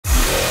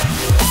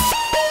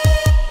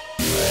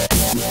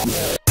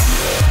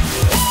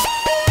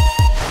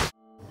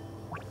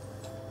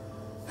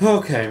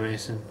Okay,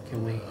 Mason.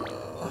 Can we?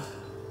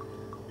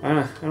 I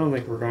don't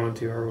think we're going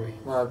to, are we?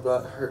 My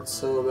butt hurts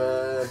so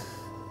bad.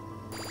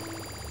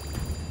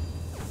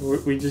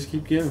 We just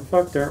keep getting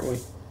fucked, aren't we?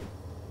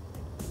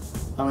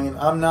 I mean,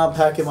 I'm now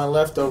packing my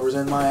leftovers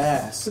in my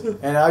ass.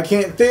 And I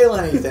can't feel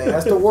anything.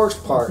 That's the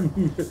worst part.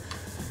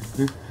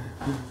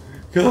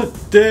 God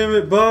damn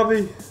it,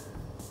 Bobby.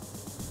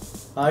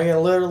 I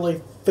can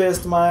literally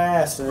fist my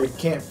ass and I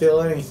can't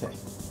feel anything.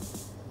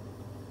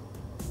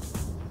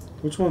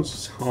 Which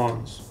one's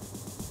Hans?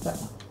 That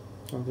one.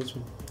 Oh, this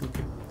one.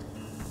 Okay.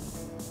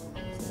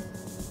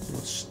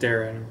 Let's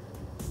stare at him.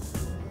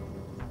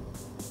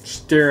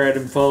 Stare at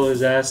him, follow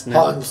his ass, and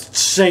then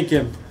shank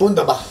him.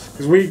 Wunderbar.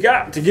 Because we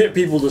got to get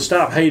people to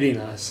stop hating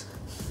us.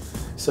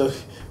 So,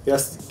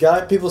 yes,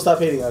 got people stop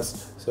hating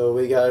us, so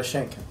we gotta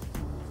shank him.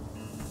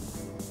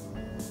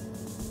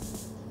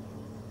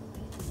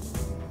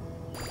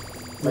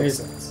 Makes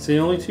sense. See,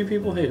 only 2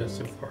 people hate us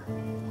so far.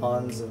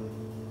 Hans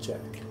and Jack.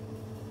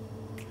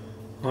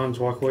 Hans,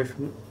 walk away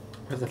from it.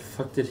 Where the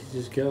fuck did he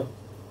just go?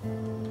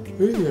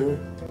 Ooh.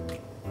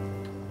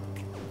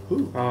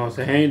 Oh,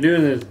 so he ain't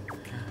doing this.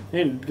 He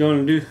ain't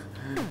gonna do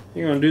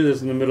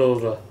this in the middle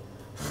of the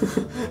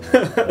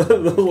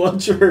the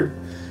lunchroom.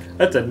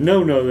 That's a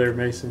no-no there,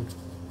 Mason.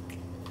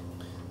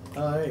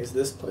 Oh, hey, it's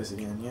this place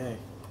again. Yay.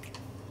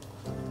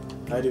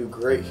 I do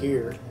great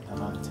here.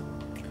 Not.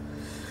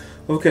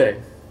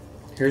 Okay,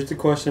 here's the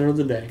question of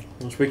the day.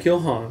 Once we kill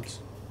Hans,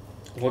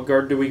 what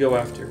guard do we go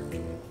after?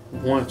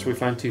 Once we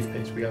find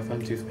toothpaste, we gotta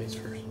find toothpaste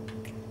first.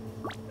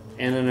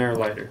 And an air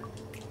lighter.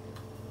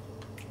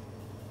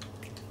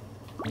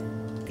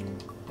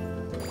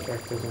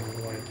 Jack doesn't have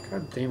a lighter.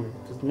 God damn it.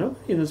 Does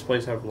nobody in this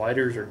place have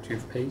lighters or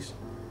toothpaste?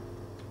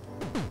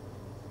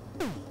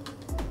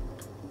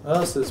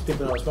 Well, so there's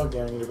people not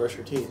smoking, I need to brush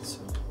your teeth. So.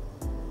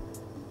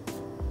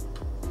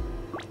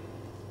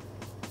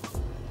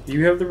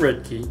 You have the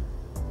red key.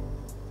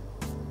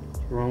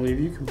 We're gonna leave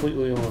you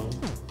completely alone.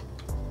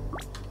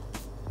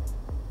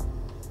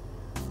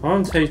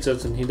 Hans hates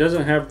us and he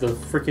doesn't have the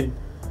freaking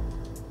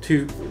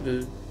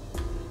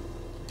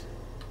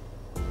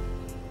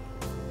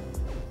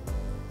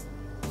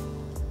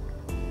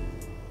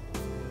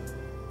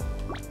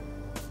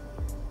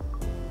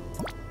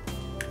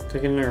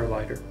Take an air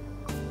lighter.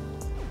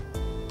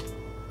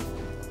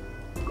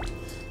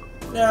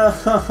 No!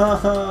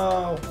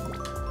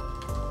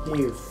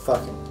 You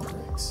fucking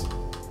pricks.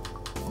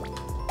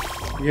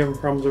 You having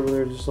problems over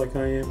there just like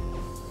I am?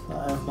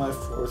 My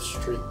 4th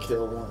streak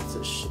kill wants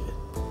this shit.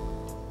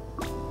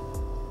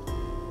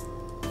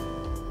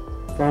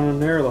 Found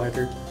an air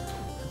lighter.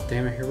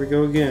 Damn it, here we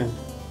go again.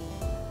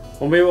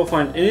 Won't be able to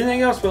find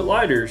anything else but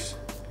lighters.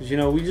 Because, you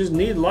know, we just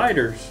need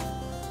lighters.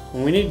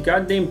 And we need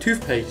goddamn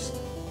toothpaste.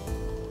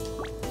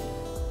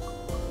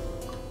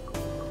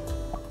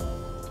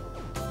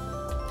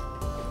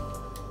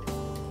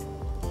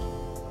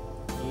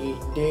 He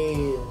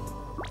did.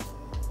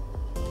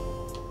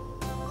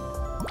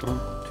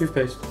 Oh,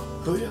 toothpaste.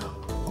 Oh yeah.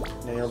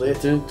 Nailed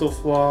it. Dental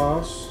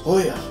floss. Oh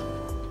yeah.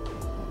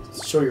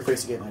 Show your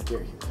face again, I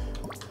dare you.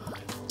 I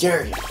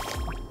dare you.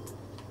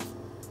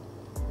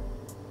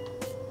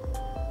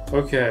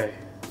 Okay,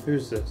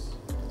 who's this?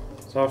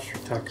 It's Officer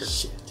Tucker.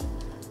 Shit.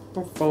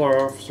 We'll follow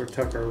Officer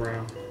Tucker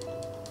around.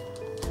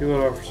 See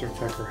what Officer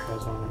Tucker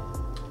has on him.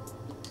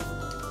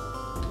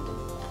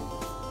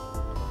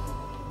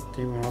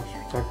 Damn it,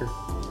 Officer Tucker.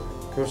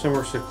 Go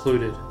somewhere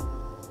secluded.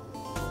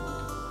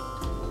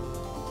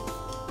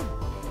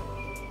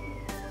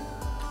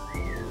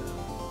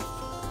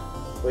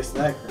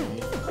 Wasting that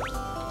grenade.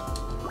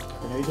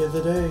 Grenade of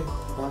the day.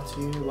 Brought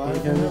to you by He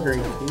has a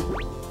green key.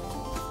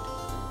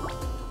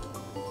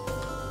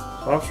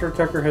 Officer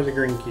Tucker has a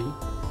green key.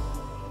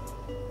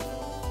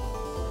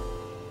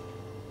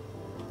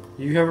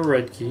 You have a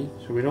red key,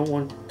 so we don't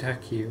want to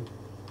attack you.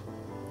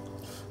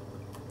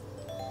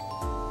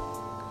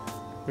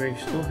 We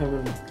still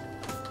haven't.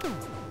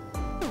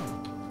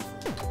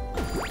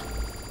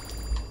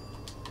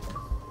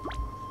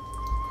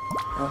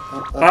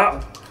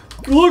 Ah!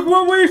 Look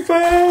what we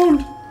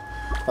found!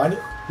 Find it?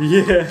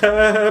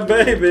 Yeah,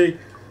 baby!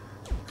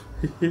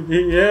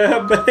 Yeah,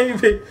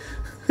 baby!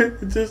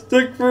 It just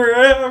took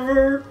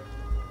forever!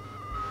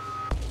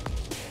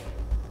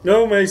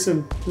 No,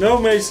 Mason! No,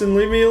 Mason!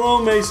 Leave me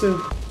alone, Mason!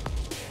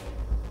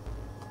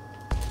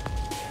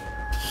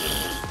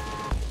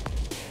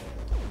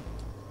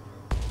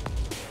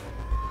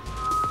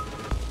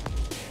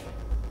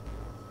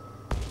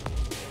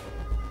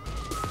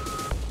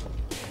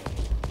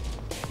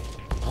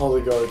 All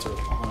the guards are on.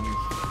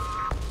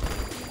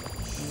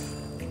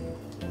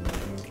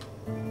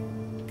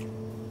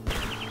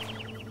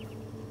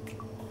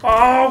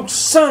 Oh,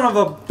 son of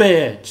a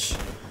bitch!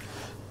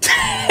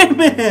 Damn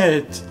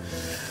it!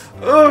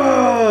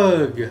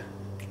 Ugh!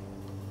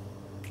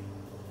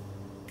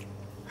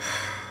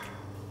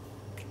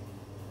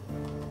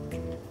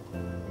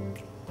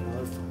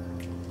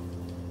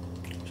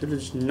 Should have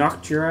just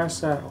knocked your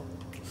ass out.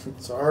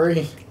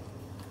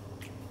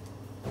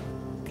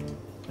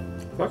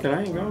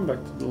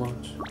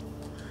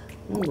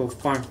 I'm gonna go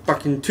find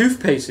fucking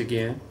toothpaste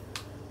again.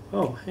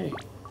 Oh, hey.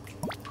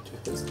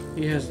 Toothpaste.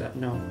 He has that.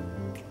 No.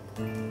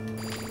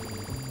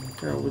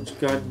 Girl, which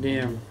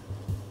goddamn...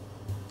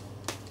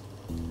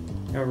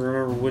 I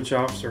remember which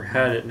officer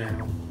had it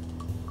now.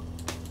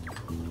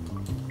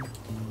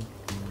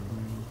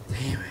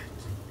 Damn it.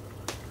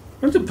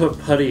 I have to put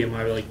putty in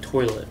my, like,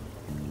 toilet.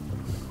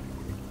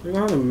 I'm gonna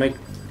have to make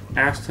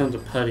ass tons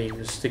of putty and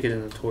just stick it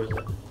in the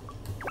toilet.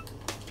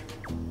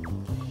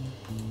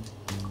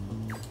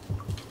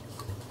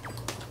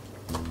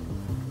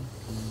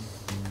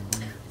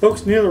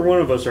 Folks, neither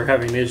one of us are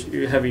having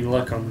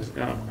luck on this,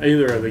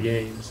 either of the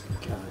games.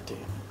 God damn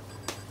it.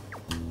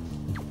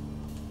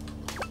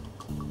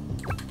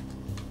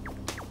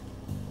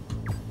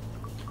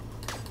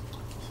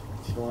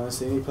 If you want to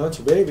see me punch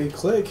a baby,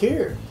 click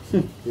here.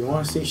 If you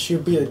want to see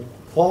shoot be a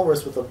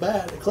walrus with a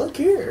bat, click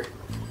here.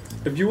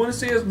 If you want to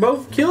see us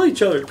both kill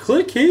each other,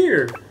 click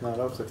here. No,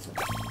 don't click there.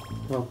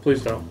 No,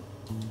 please don't.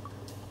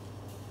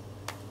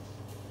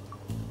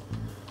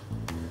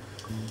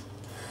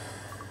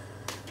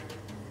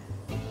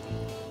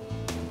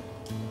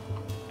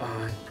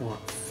 I want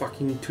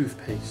fucking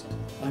toothpaste.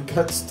 I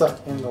got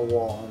stuck in the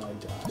wall and I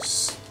died.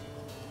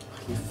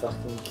 You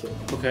fucking kidding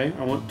me? Okay,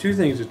 I want 2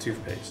 things of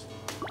toothpaste.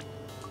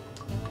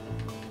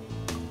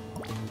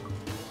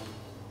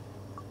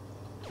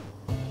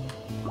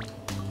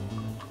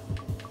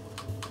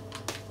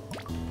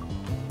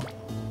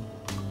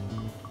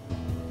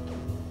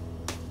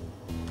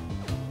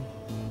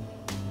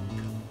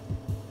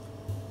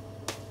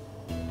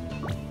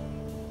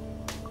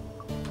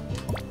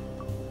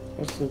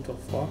 What's dental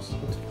floss?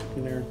 What's a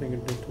generic thing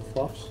of dental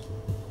floss?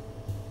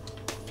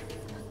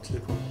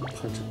 Just gonna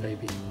punch a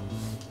baby.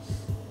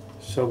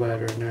 So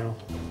bad right now.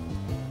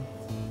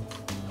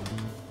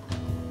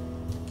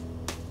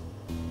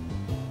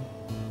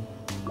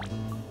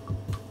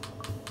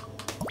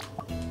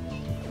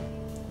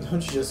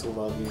 Don't you just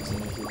love using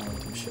it if you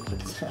want to do shit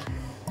like that?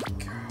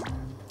 God.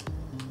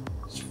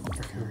 It's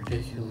freaking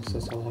ridiculous,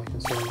 that's all I can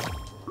say.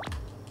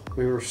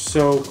 We were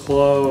so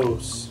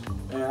close.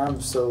 Man, I'm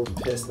so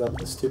pissed about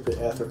the stupid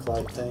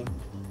Etherclyde thing.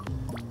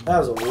 That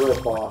was a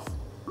rip-off.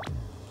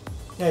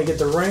 Yeah, you get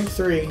the rank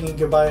 3, you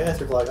can buy an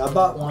Etherclyde. I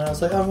bought one, I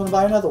was like, I'm going to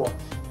buy another one.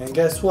 And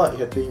guess what? You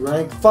have to be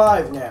rank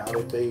 5 now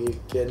if you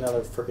get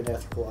another freaking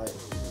Etherclyde.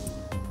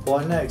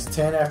 What next?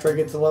 10 after I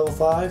get to level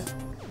 5?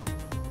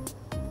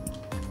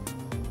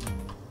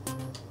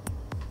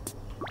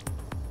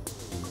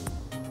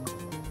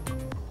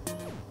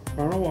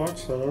 I don't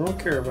watch that I don't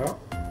care about.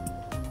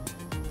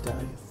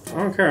 Die. I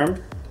don't care.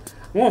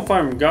 I want to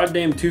find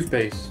goddamn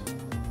toothpaste.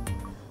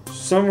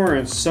 Somewhere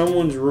in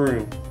someone's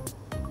room.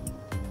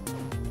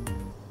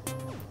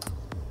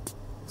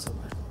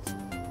 Somebody.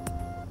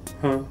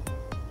 Huh?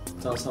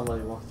 Tell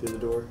somebody to walk through the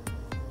door.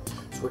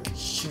 So I can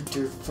shoot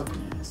their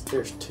fucking ass.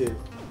 There's 2.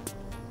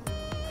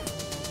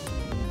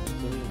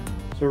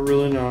 So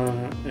really not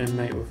an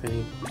inmate with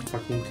any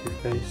fucking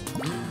toothpaste.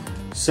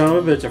 Son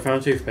of a bitch, I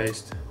found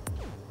toothpaste.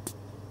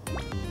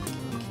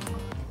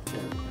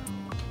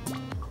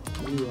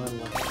 You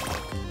unlucky.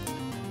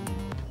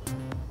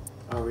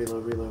 Oh,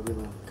 reload. Come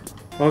on.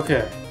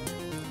 Okay.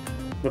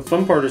 The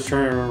fun part is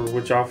trying to remember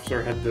which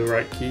officer had the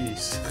right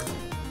keys.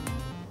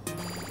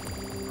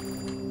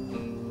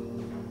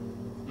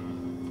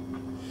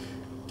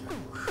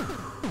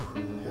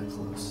 Got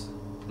close.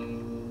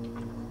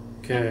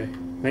 Okay.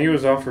 I think it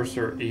was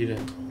Officer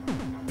Eden.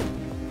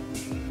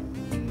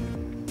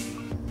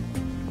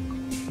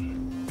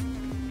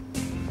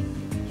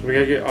 So we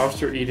gotta get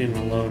Officer Eden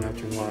alone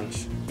after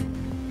lunch.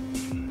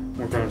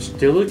 We're gonna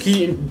steal a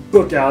key and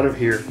book out of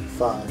here.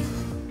 5.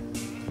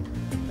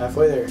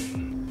 Halfway there.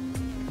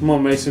 Come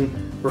on, Mason.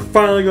 We're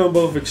finally gonna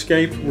both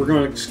escape. We're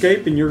gonna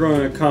escape and you're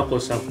gonna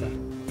accomplish something.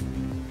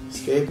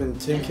 Escape and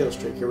 10 kill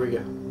streak. Here we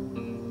go.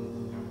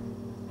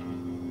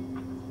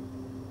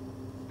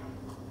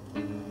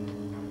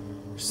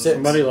 Six.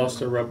 Somebody lost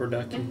their rubber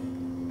ducky.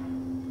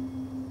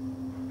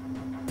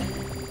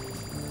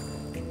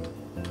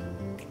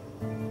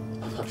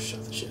 I'm about to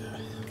shut the shit out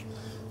of him.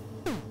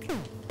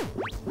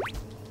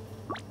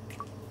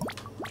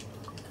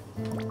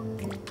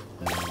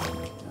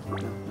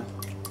 No.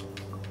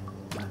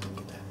 I didn't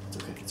get that.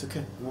 It's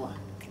okay. Why?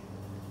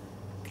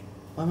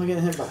 Why am I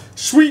getting hit by?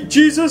 Sweet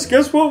Jesus,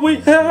 guess what we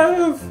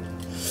have?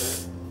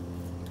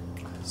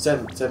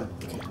 7.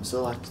 Okay, I'm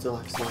still alive.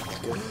 Let's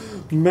go.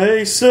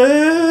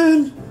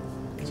 Mason!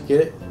 Did you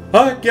get it?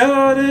 I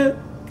got it!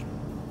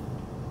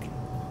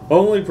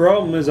 Only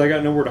problem is I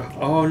got nowhere to...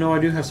 Oh, no, I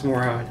do have some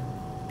more hide.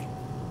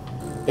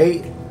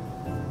 8.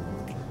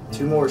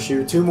 2 more,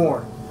 shoot. 2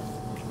 more.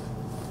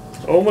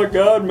 Oh my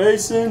God,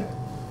 Mason!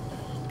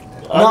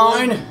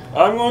 9.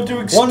 I'm going to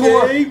escape. 1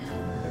 more.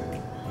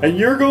 And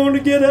you're going to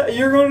get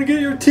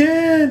your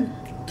 10.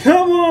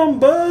 Come on,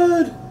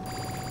 bud.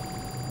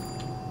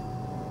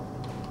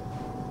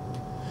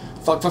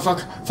 Fuck.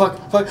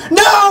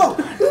 No!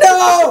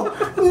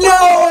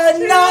 At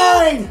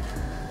 9!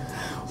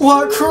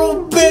 What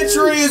cruel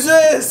bitchery is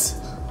this?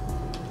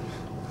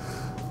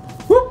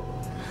 Whoop.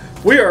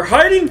 We are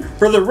hiding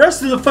for the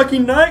rest of the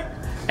fucking night.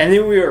 And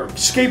then we are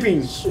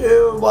escaping.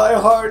 Shoot, my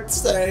heart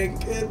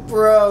sank. It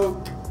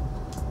broke.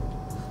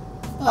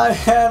 I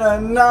had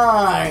a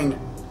 9.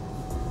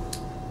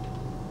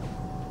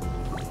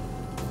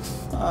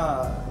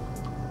 I'm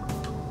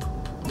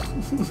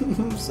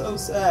so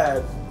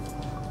sad.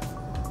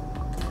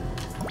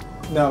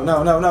 No,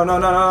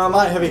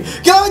 my heavy.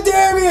 God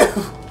damn you!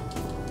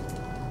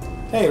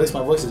 Hey, at least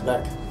my voice is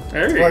back.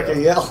 There you Like go. a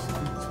yell.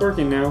 It's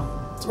working now.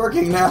 It's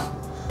working now.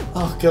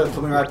 Oh, good.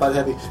 Put me right by the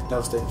heavy.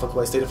 No, stay the fuck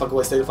away. Stay the fuck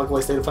away. Stay the fuck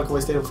away. Stay the fuck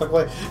away. Stay the fuck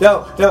away.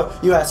 No,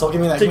 you asshole.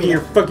 Give me that. Taking your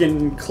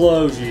fucking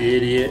clothes, you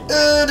idiot.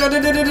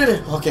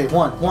 Okay,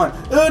 one.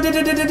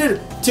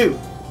 2.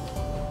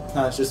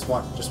 No, it's just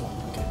one. Just one.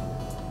 Okay.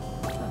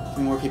 Give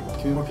me more people.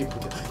 Give me more people.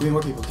 Give me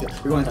more people. Kill.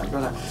 You're going down.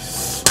 You're going down.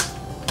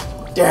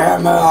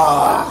 Damn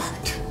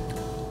it!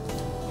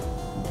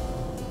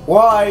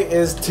 Why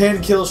is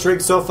 10 kill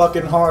streak so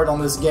fucking hard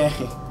on this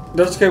game?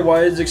 That's okay.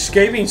 Why is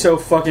escaping so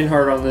fucking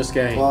hard on this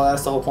game? Well,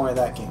 that's the whole point of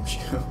that game,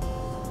 shoot.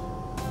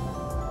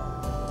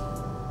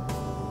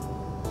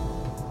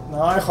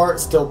 My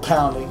heart's still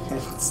pounding, and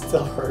it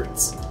still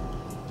hurts.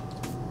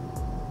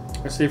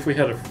 Let's see if we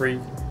had a free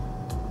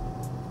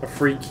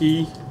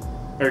key,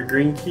 or a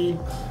green key.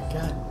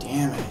 God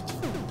damn it.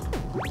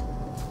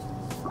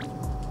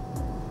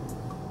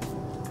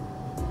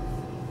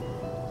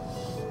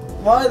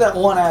 Why did that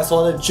one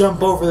asshole had to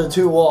jump over the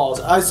 2 walls?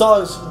 I saw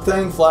his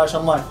thing flash,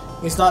 I'm like,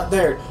 he's not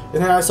there.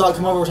 And then I saw it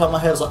come over top of my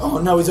head, I was like, oh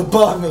no, he's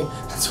above me.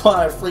 That's when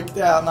I freaked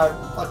out and I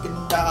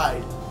fucking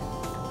died.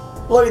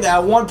 Look at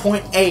that,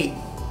 1.8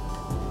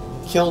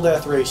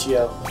 kill-death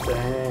ratio.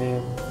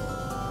 Damn.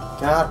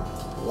 God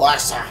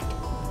bless it.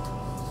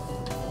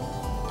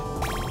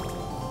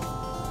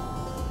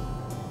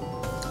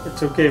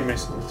 It's okay,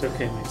 Mason. It's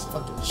okay, Mason.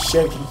 Fucking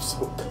shaking, I'm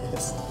so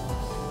pissed.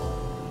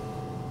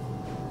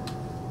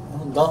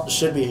 Well, Dalton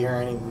should be here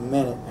any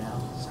minute now.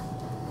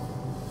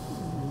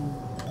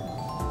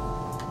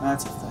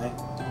 That's a thing.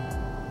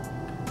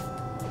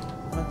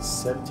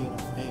 That's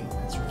 1708.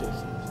 That's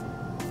ridiculous.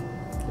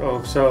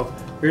 Oh, so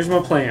here's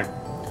my plan.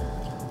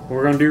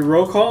 We're gonna do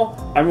roll call.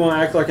 I'm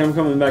gonna act like I'm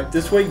coming back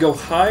this way. Go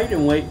hide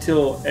and wait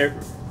till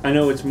I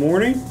know it's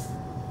morning,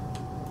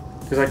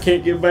 because I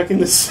can't get back in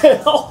the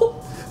cell.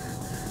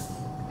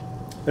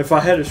 If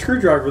I had a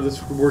screwdriver,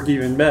 this would work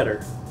even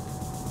better.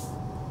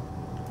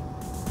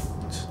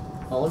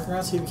 I'll look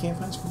around, see if you can't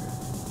find a screwdriver.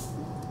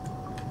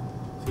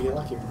 If you get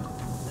lucky or not.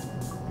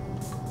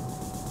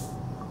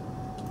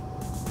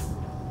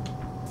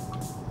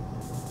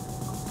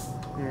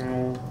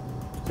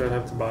 So I'd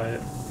have to buy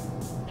it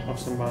off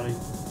somebody.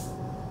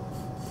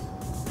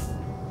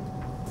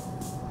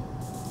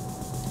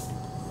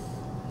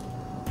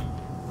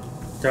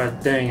 God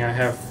dang, I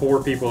have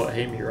 4 people that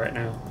hate me right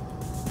now.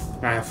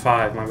 I have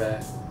 5, my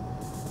bad.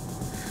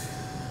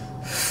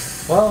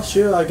 Well,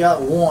 shoot, I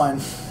got 1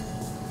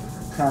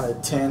 out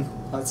of 10.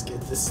 Let's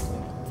get this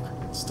thing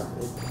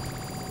started.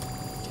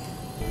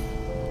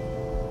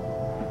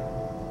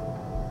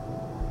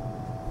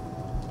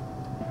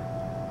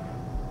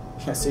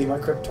 Yeah, see, my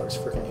Cryptarch's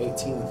freaking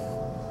 18.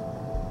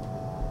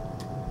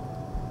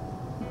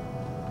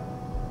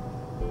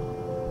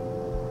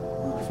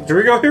 Here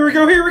we go, here we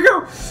go, here we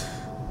go!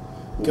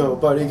 Go,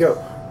 buddy, go.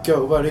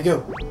 Go, buddy,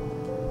 go.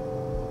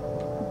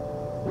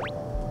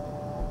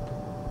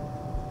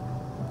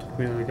 Took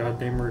me to the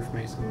goddamn roof,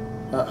 Mason.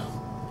 Uh-oh.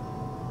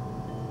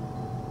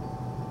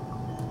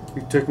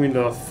 You took me to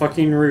the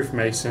fucking roof,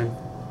 Mason.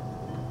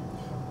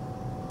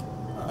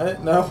 I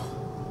didn't know.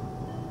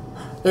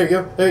 There you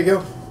go, there you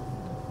go.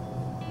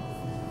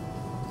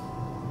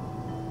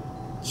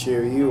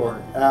 Chew, you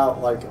are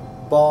out like a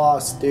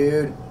boss,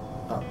 dude.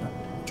 Oh, no.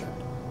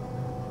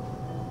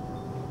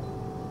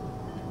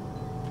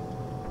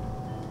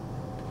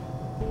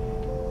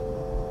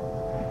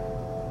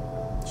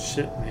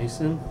 Shit,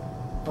 Mason.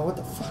 Oh, what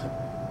the fuck?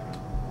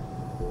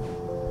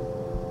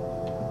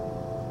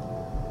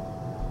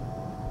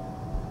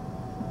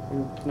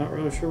 I'm not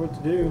really sure what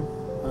to do.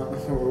 I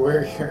don't know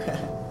where you're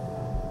at.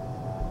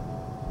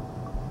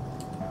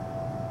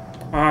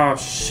 Oh,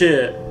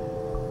 shit.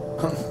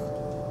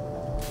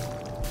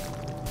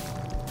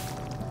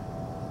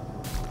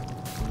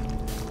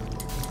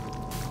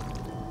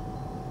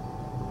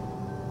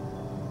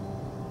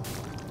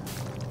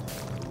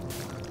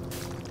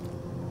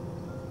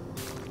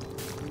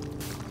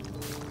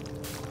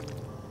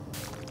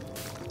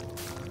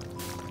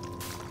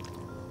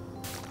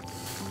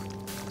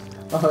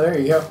 Oh, there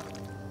you go.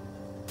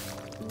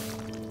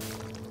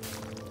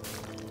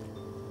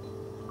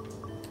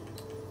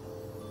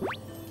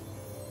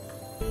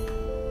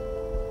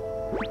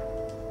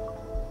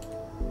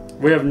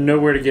 We have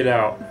nowhere to get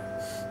out.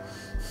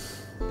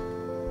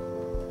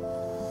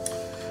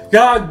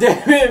 God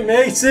damn it,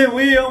 Mason,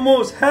 we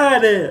almost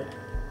had it.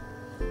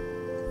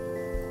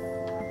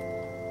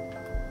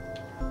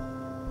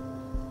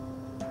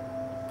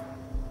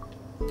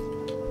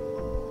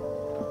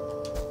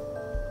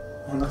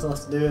 Well, nothing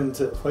else to do than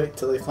to wait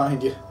till they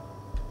find you.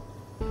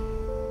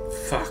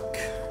 Fuck.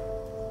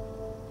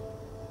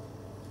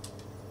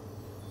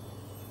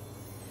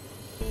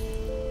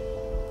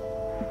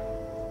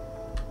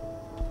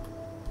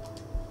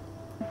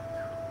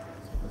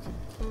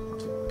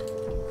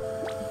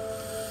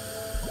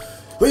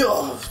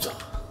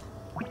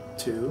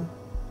 Two.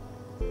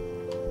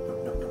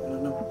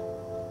 No.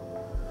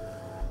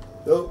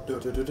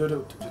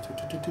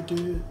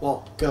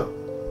 Wall, go.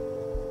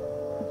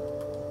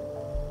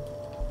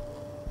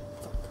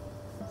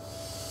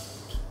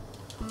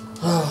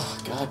 Oh,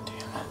 god damn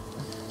it.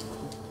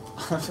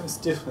 I was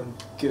doing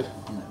good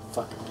on that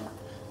fucking one.